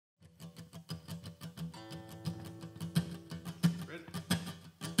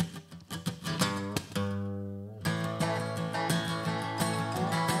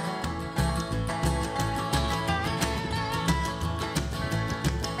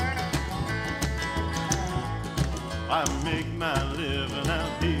I make my living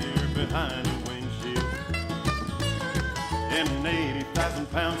out here behind the windshield in an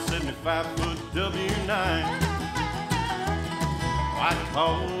 80,000-pound, 75-foot W9. I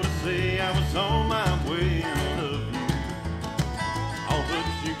called to say I was on my way and love you. Oh, but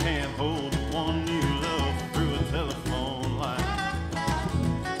you can't hold the one you love through a telephone line.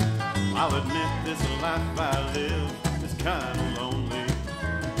 I'll admit this life I live is kind of lonely,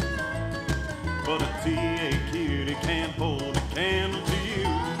 but a TA cutie can't hold a candle to you.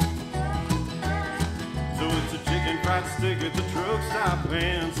 So it's a chicken fried steak at the truck stop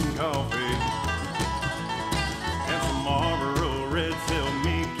and some coffee and some Marlboro Reds help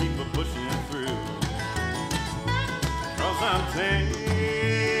me keep a pushing through. 'Cause I'm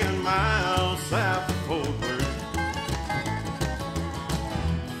 10 miles south of Fort Worth,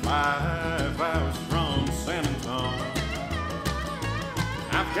 5 hours from San Antonio.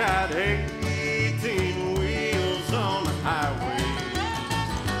 I've got 18 wheels on the highway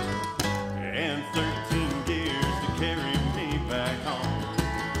and 13 gears to carry me back home.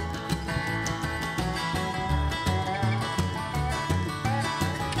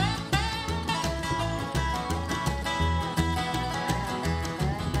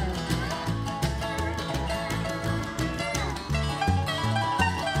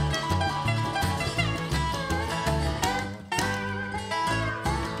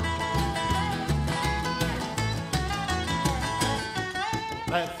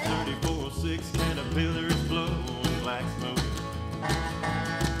 That 34-6 Caterpillar is blowing black smoke.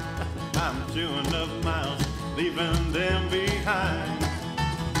 I'm chewing up miles, leaving them behind.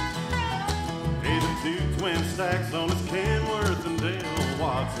 Hey, the two twin stacks on his Kenworth and Dale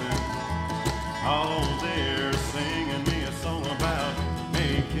Watson. Oh, they're singing me a song about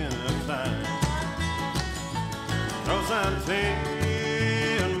making a time. 'Cause I'm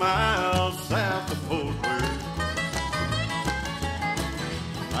 10 miles south of Fort Worth,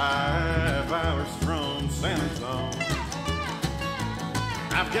 5 hours from San Antonio.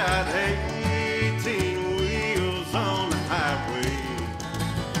 I've got 18 wheels on the highway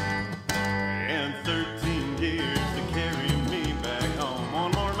and 13 gears to carry me back home.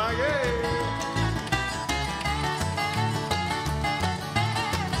 One more, my yeah.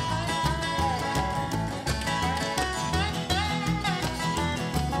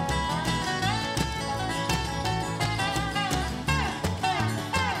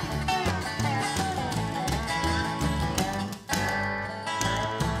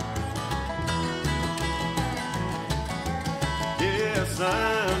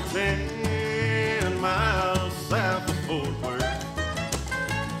 I'm 10 miles south of Fort Worth,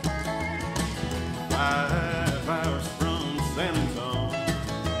 5 hours from San Antonio.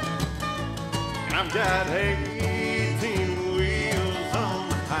 I've got 18 wheels on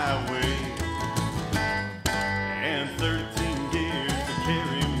the highway and 13 gears to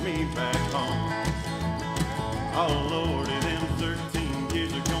carry me back home. Oh Lordy, them 13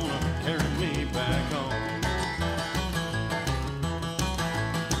 gears are gonna carry me back home.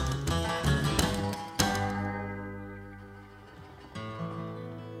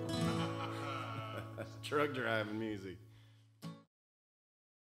 Truck driving music.